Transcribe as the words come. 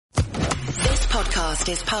podcast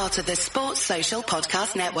is part of the Sports Social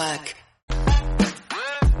Podcast Network.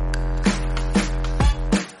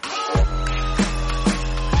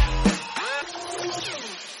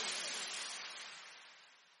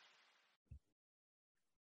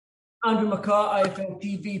 Andrew McCart, IFL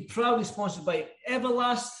TV, proudly sponsored by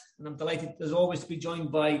Everlast, and I'm delighted as always to be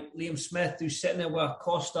joined by Liam Smith, who's sitting there with a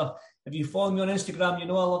Costa. If you follow me on Instagram, you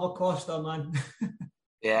know I love a Costa, man.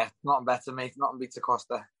 Yeah, nothing better, mate. Nothing beats a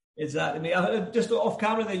Costa. Exactly, mate. Just off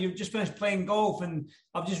camera there, you've just finished playing golf, and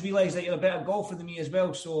I've just realised that you're a better golfer than me as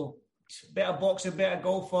well. So, better boxer, better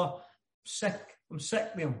golfer. I'm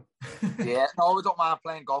sick, Liam. Yeah, no, we don't mind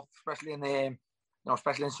playing golf, especially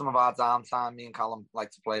especially in some of our downtime. Me and Callum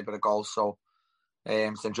like to play a bit of golf, so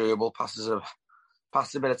it's enjoyable. Passes a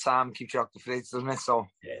bit of time, keeps you off the fridge, doesn't it? So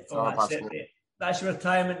yeah, that's it, mate. That's your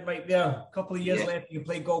retirement right there. A couple of years left, you can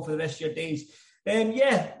play golf for the rest of your days.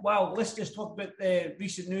 Wow, let's just talk about the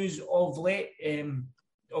recent news of late.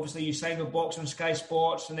 Obviously, you signed with Box on Sky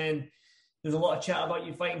Sports, and then there's a lot of chat about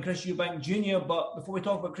you fighting Chris Eubank JR. But before we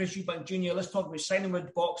talk about Chris Eubank JR, let's talk about signing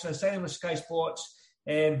with Box and signing with Sky Sports.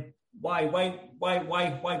 Why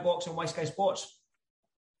Box and why Sky Sports?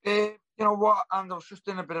 You know what? And I was just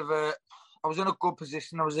in a bit of I was in a good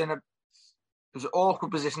position. It was an awkward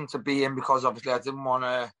position to be in because obviously I didn't want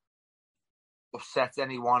to upset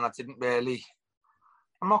anyone.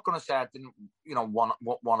 I'm not going to say I didn't, want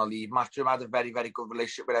to leave Matchroom. I had a very, very good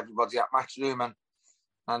relationship with everybody at Matchroom,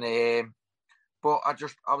 but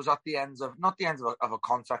I was at the end of not the end of a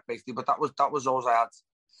contract basically, but that was all I had.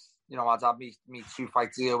 I'd had me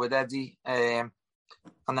 2-fight deal with Eddie, and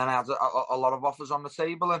then I had a lot of offers on the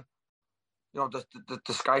table, and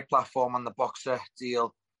the Sky platform and the Boxer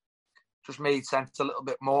deal just made sense a little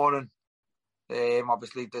bit more, and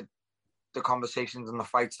obviously the conversations and the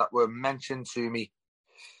fights that were mentioned to me,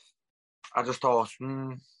 I just thought,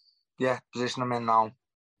 position I'm in now,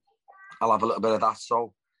 I'll have a little bit of that.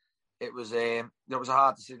 So it was a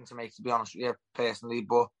hard decision to make, to be honest with you, personally,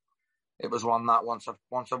 but it was one that once I've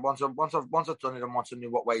done it and once I knew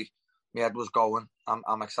what way my head was going,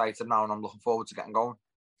 I'm excited now and I'm looking forward to getting going.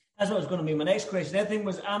 That's what was going to be my next question. Everything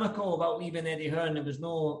was amicable about leaving Eddie Hearn. There was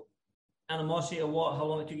no animosity or how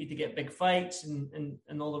long it took you to get big fights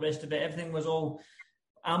and all the rest of it. Everything was all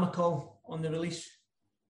amicable on the release.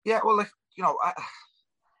 Yeah, well,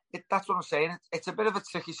 that's what I'm saying. It's a bit of a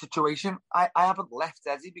tricky situation. I haven't left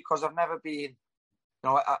Eddie because I've never been,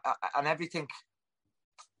 and everything.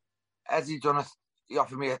 Eddie done it. He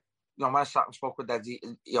offered me when I sat and spoke with Eddie,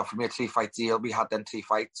 he offered me a 3-fight deal. We had them 3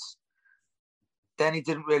 fights. Then he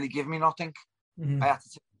didn't really give me nothing. Mm-hmm. I had to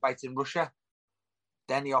take a fight in Russia.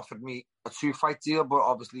 Then he offered me a 2-fight deal, but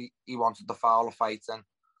obviously he wanted the Fowler fight, and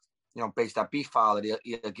based on beat Fowler,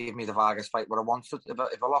 he'll give me the Vargas fight what I wanted.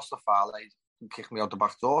 If I lost the Fowler, he'd kick me out the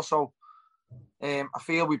back door. So I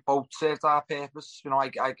feel we both served our purpose. We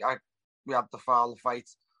had the Fowler fight,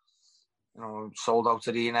 sold out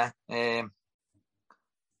arena.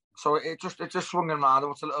 So it just swung around a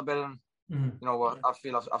little bit, and I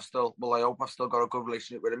feel I've still, I hope I've still got a good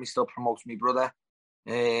relationship with him. He still promotes me brother,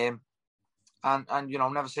 and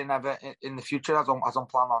never say never in the future. I don't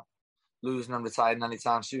plan on losing and retiring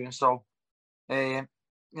anytime soon. So, never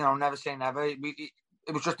say never.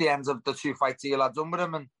 It was just the end of the 2-fight deal I'd done with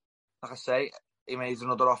him, and like I say, he made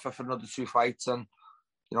another offer for another 2 fights, and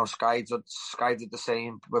Sky did the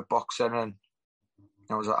same with Boxer, and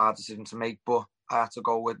it was a hard decision to make, but I had to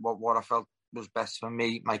go with what I felt was best for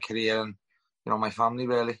me, my career, and my family,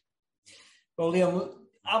 really. Well, Liam,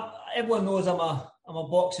 everyone knows I'm a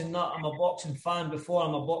boxing nut. I'm a boxing fan before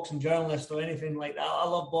I'm a boxing journalist or anything like that. I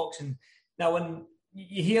love boxing. Now, when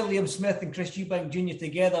you hear Liam Smith and Chris Eubank Jr.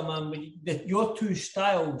 together, man, your two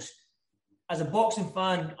styles, as a boxing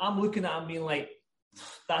fan, I'm looking at them being like,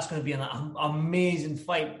 that's going to be an amazing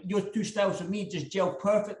fight. Your two styles for me just gel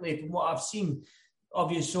perfectly from what I've seen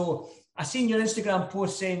of you. So I seen your Instagram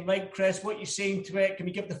post saying, right, Chris, what you saying to it? Can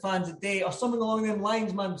we give the fans a date or something along them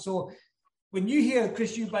lines, man? So when you hear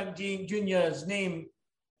Chris Eubank Jr.'s name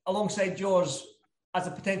alongside yours as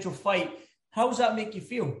a potential fight, how does that make you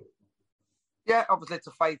feel? Yeah, obviously it's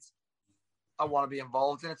a fight I want to be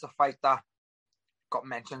involved in. It's a fight that got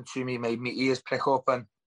mentioned to me, made me ears prick up, and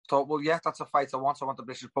thought, well, yeah, that's a fight I want. I want the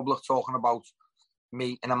British public talking about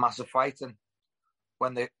me in a massive fight, and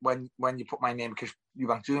when you put my name, Chris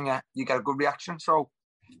Eubank Jr., you get a good reaction. So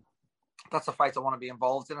that's a fight I want to be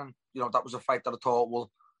involved in, and that was a fight that I thought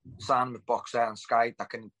will sign with Boxer and Sky that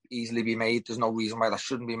can easily be made. There's no reason why that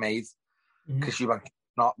shouldn't be made. Chris Eubank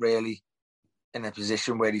not really in a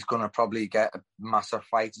position where he's going to probably get a massive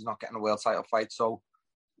fight. He's not getting a world title fight, so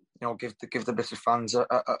give the British fans a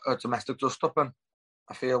domestic dust up, and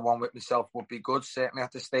I feel one with myself would be good, certainly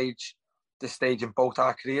at this stage in both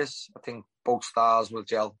our careers. I think both styles will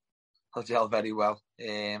gel very well.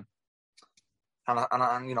 And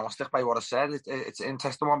I stick by what I said. It's an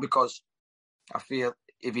interesting one because I feel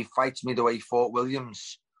if he fights me the way he fought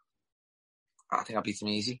Williams, I think I'll beat him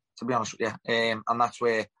easy, to be honest with you. And that's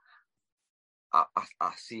where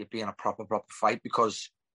I see it being a proper fight, because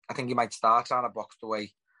I think he might start trying to box the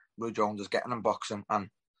way Roy Jones is getting him boxing, and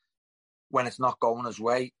when it's not going his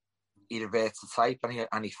way, he reverts the type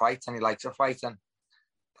and he fights, and he likes to fight, and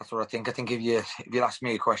that's what I think. I think if you ask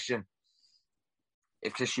me a question,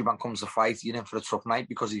 if Chris Eubank comes to fight, you're in for a tough night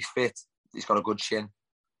because he's fit, he's got a good chin,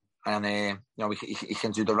 and he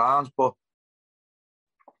can do the rounds. But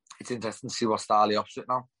it's interesting to see what style he opposite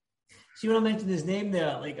now. See, when I mentioned his name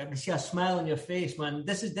there, like I can see a smile on your face, man.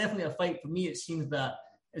 This is definitely a fight for me. It seems that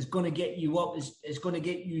it's going to get you up. It's going to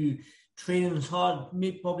get you training as hard.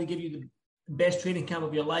 Probably give you the best training camp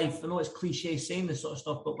of your life. I know it's cliche saying this sort of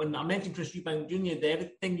stuff, but when I mentioned Chris Eubank Jr.,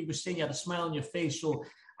 everything you were saying, you had a smile on your face. So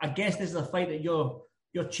I guess this is a fight that you're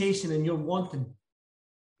chasing and you're wanting.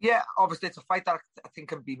 Yeah, obviously it's a fight that I think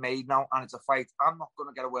can be made now, and it's a fight I'm not going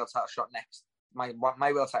to get a world title shot next. My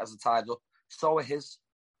world titles are tied up, so are his.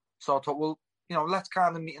 So I thought, well, let's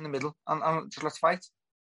kind of meet in the middle and just let's fight.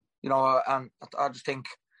 And I just think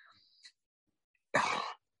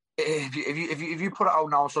if you put it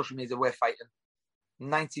out now on social media, we're fighting,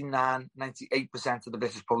 98% of the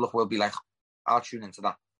British public will be like, I'll tune into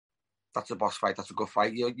that. That's a boss fight. That's a good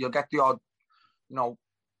fight. You'll get the odd,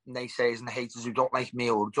 naysayers and the haters who don't like me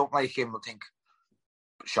or don't like him will think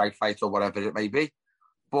shite fight or whatever it may be.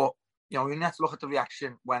 But you need to look at the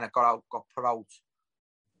reaction when it got put out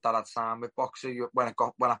that I'd signed with Boxer. When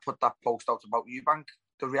I put that post out about Eubank,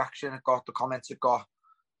 the reaction it got, the comments it got,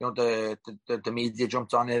 the media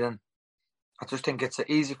jumped on it, and I just think it's an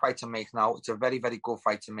easy fight to make now. It's a very, very good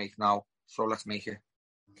fight to make now. So let's make it.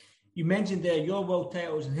 You mentioned there your world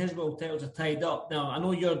titles and his world titles are tied up. Now, I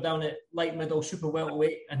know you're down at light middle, super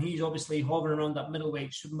welterweight, and he's obviously hovering around that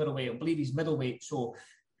middleweight, super middleweight. I believe he's middleweight. So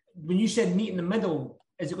when you said meet in the middle,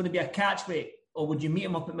 is it going to be a catch weight, or would you meet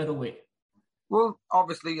him up at middleweight? Well,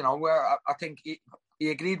 obviously, where I think he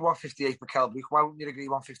agreed 158 for Kelby. Why wouldn't you agree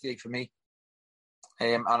 158 for me?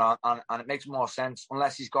 And it makes more sense,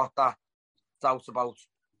 unless he's got that doubt about,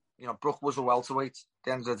 Brook was a welterweight. At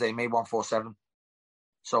the end of the day, made 147.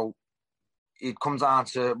 So it comes down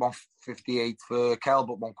to 158 for Kel,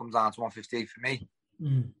 but one comes down to 158 for me.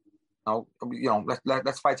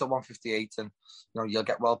 Let's fight at 158, and you'll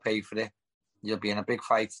get well paid for it. You'll be in a big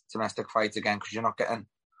fight, domestic fight again, because you're not getting,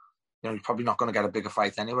 you're probably not going to get a bigger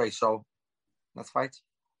fight anyway. So let's fight.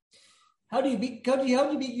 How do you beat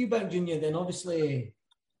Eubank Jr. then? Obviously,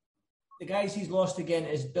 the guys he's lost again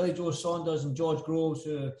is Billy Joe Saunders and George Groves,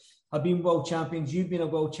 who have been world champions. You've been a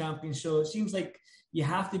world champion, so it seems like you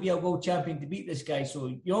have to be a world champion to beat this guy.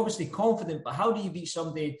 So you're obviously confident, but how do you beat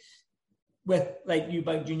somebody like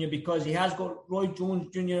Eubank Jr. because he has got Roy Jones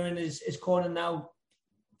Jr. in his corner now,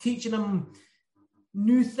 teaching him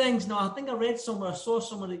new things. Now, I think I read somewhere, I saw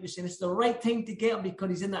somewhere that you're saying it's the right time to get him because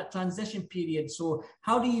he's in that transition period. So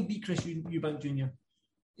how do you beat Chris Eubank Jr.?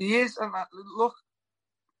 He is, and look,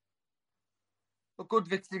 a good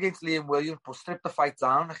victory against Liam Williams, but stripped the fight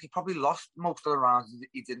down. Like, he probably lost most of the rounds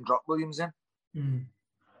he didn't drop Williams in. Mm.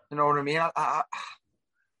 You know what I mean?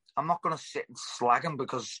 I'm not going to sit and slag him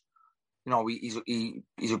because, he's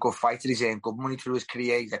a good fighter. He's earned good money through his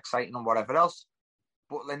career. He's exciting and whatever else.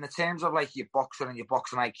 But in the terms of like your boxing and your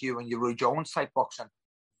boxing IQ and your Roy Jones type boxing,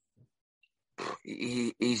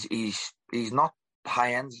 he's not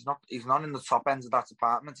high end. He's not in the top ends of that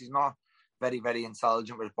department. He's not very, very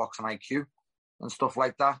intelligent with his boxing IQ and stuff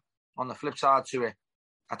like that. On the flip side to it,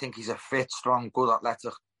 I think he's a fit, strong, good,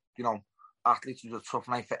 athletic, athlete who's a tough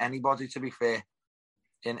night for anybody, to be fair.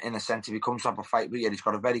 In a sense, if he comes up a fight with you, he's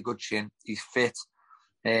got a very good chin. He's fit.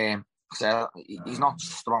 So he's not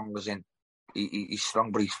strong as in he's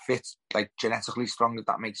strong, but he's fit, like genetically strong, if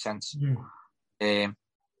that makes sense. Mm. And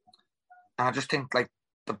I just think like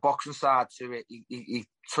the boxing side to it, he's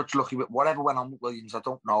such lucky with whatever went on with Williams. I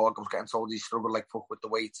don't know. I was getting told he struggled like fuck with the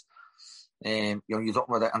weight. You don't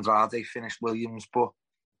know that Andrade finished Williams, but at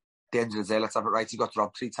the end of the day, let's have it right. He got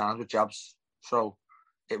dropped 3 times with jabs. So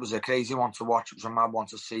it was a crazy one to watch. It was a mad one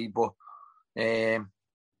to see, but that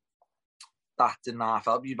didn't half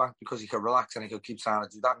help Eubank because he could relax and he could keep trying to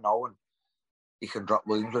do that knowing he can drop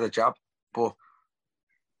Williams with a jab. But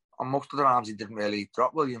on most of the rounds, he didn't really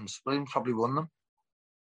drop Williams. Williams probably won them.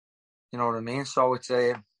 You know what I mean? So it's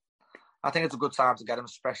I think it's a good time to get him,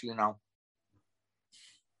 especially now.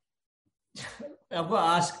 I've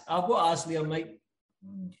got to ask Liam, like,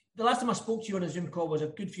 the last time I spoke to you on a Zoom call was a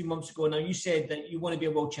good few months ago. Now, you said that you want to be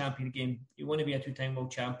a world champion again. You want to be a 2-time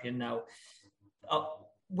world champion now.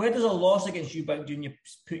 Where does a loss against Eubank JR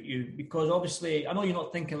put you? Because obviously, I know you're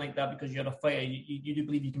not thinking like that because you're a fighter. You do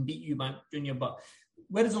believe you can beat Eubank JR, but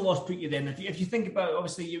where does the loss put you then? If you think about it,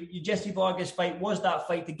 obviously, your Jesse Vargas fight was that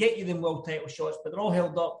fight to get you them world title shots, but they're all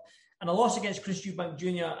held up. And a loss against Chris Eubank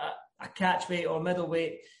Jr. at a catchweight or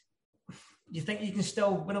middleweight, you think you can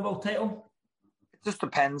still win a world title? It just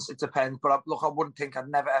depends. It depends. But look, I'd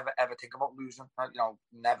never, ever think about losing.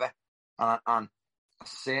 Never. And I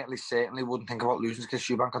certainly wouldn't think about losing to Chris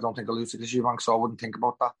Eubank. I don't think I'll lose to Chris Eubank, so I wouldn't think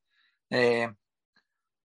about that.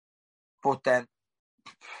 But then,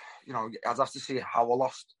 I'd have to see how I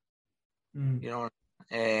lost. But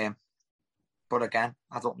again,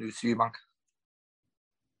 I don't lose to Eubank.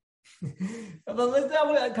 Can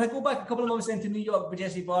I go back a couple of months into New York with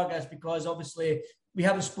Jesse Vargas, because obviously we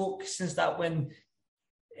haven't spoke since that win.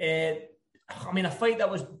 A fight that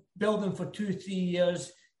was building for 2-3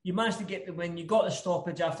 years. You managed to get the win. You got the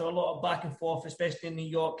stoppage after a lot of back and forth, especially in New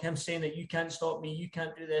York, him saying that you can't stop me, you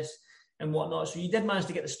can't do this and whatnot. So you did manage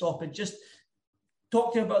to get the stoppage. Just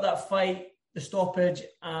talk to me about that fight, the stoppage,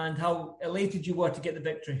 and how elated you were to get the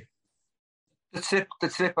victory. The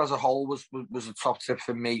trip as a whole was a top trip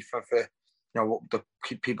for me, for the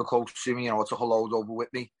people close to me. I took a load over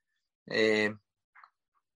with me, and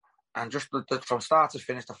just from start to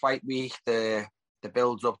finish, the fight week, the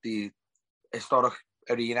builds up, the historic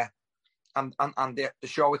arena, and the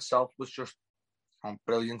show itself was just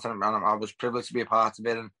brilliant, and I was privileged to be a part of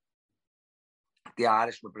it. And the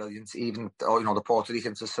Irish were brilliant, even the Puerto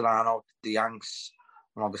Ricans, Serrano, the Yanks,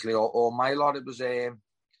 and obviously all my lot.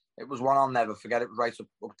 It was one I'll never forget. It was right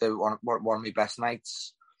up to one of my best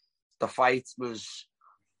nights. The fight was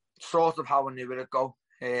sort of how I knew it'd go.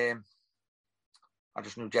 I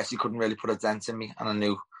just knew Jesse couldn't really put a dent in me, and I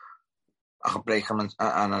knew I could break him.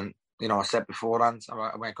 And I said beforehand, I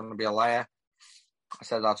wasn't going to be a liar. I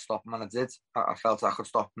said I'd stop him, and I did. I felt I could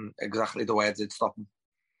stop him exactly the way I did stop him.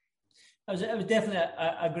 It was definitely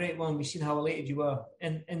a great one. We've seen how elated you were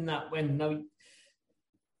in that win. Now,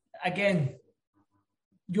 again,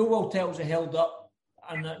 your world titles are held up,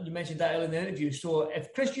 and you mentioned that earlier in the interview. So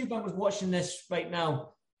if Chris Eubank was watching this right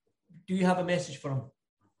now, do you have a message for him?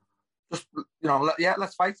 Just,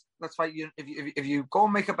 let's fight. Let's fight. If you go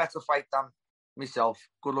and make a better fight than myself,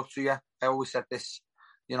 good luck to you. I always said this.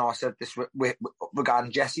 I said this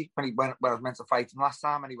regarding Jesse when I was meant to fight him last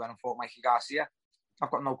time, and he went and fought Mikey Garcia. I've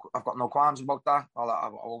got no qualms about that. I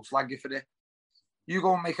won't slag you for it. You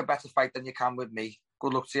go and make a better fight than you can with me.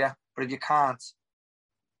 Good luck to you. But if you can't,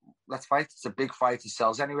 let's fight. It's a big fight. It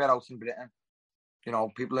sells anywhere else in Britain.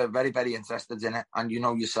 People are very, very interested in it. And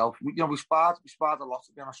yourself. We sparred a lot,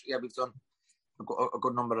 to be honest with you. We've done a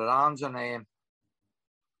good number of rounds, and it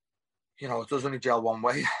does only gel one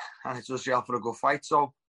way, and it does gel for a good fight.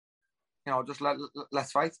 So, just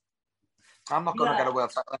let's fight. I'm not going to get a world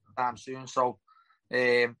title anytime soon. So,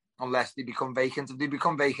 unless they become vacant. If they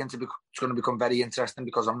become vacant, it's going to become very interesting,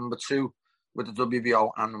 because I'm number 2 with the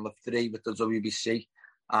WBO and number 3 with the WBC.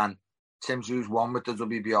 And Tim Zhu's 1 with the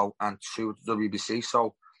WBO and 2 with the WBC.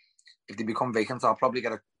 So if they become vacant, I'll probably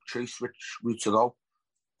get a choice which route to go.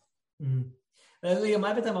 Mm-hmm. Liam,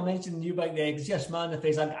 every time I mention Eubank there, I can see a smile on the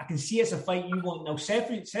face. I can see it's a fight you want. Now,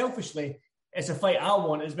 selfishly, it's a fight I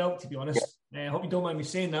want as well, to be honest. Yeah. I hope you don't mind me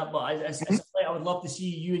saying that, but it's a fight I would love to see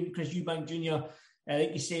you and Chris Eubank Jr.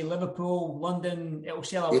 Like you say, Liverpool, London, it'll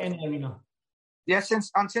sell out any arena. Yeah,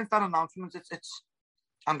 since that announcement, it's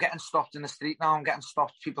I'm getting stopped in the street now. I'm getting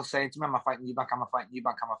stopped. People saying to me, "Am I fighting Eubank? Am I fighting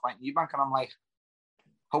Eubank? Am I fighting Eubank?" And I'm like,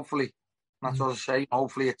 hopefully, that's what I say.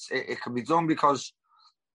 Hopefully, it can be done, because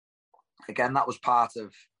again, that was part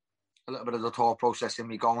of a little bit of the thought process in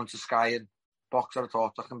me going to Sky and boxer. I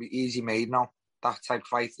thought that can be easy made now. That type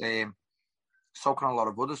fight. So can a lot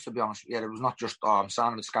of others, to be honest. Yeah, it was not just I'm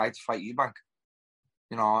signing with Sky to fight Eubank.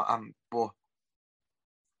 But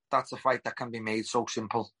that's a fight that can be made so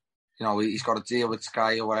simple. He's got a deal with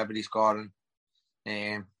Sky or whatever he's got, and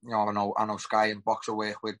I know Sky and Boxer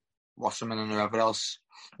work with Wasserman and whoever else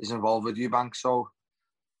is involved with Eubank. So,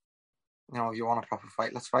 if you want a proper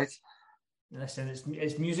fight, let's fight. Listen,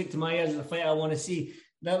 it's music to my ears. It's a fight I want to see.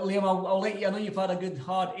 Now, Liam, I'll let you. I know you've had a good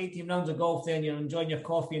hard 18 rounds of golf there, and you're enjoying your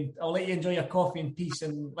coffee. And I'll let you enjoy your coffee in peace.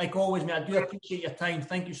 And like always, mate, I do appreciate your time.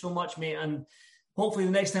 Thank you so much, mate. And hopefully,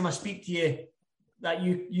 the next time I speak to you, that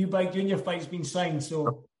Eubank Jr. fight's been signed.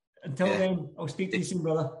 So. Until then, I'll speak to you soon,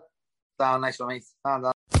 brother. Nice one, mate.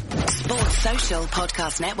 Sports Social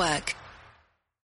Podcast Network.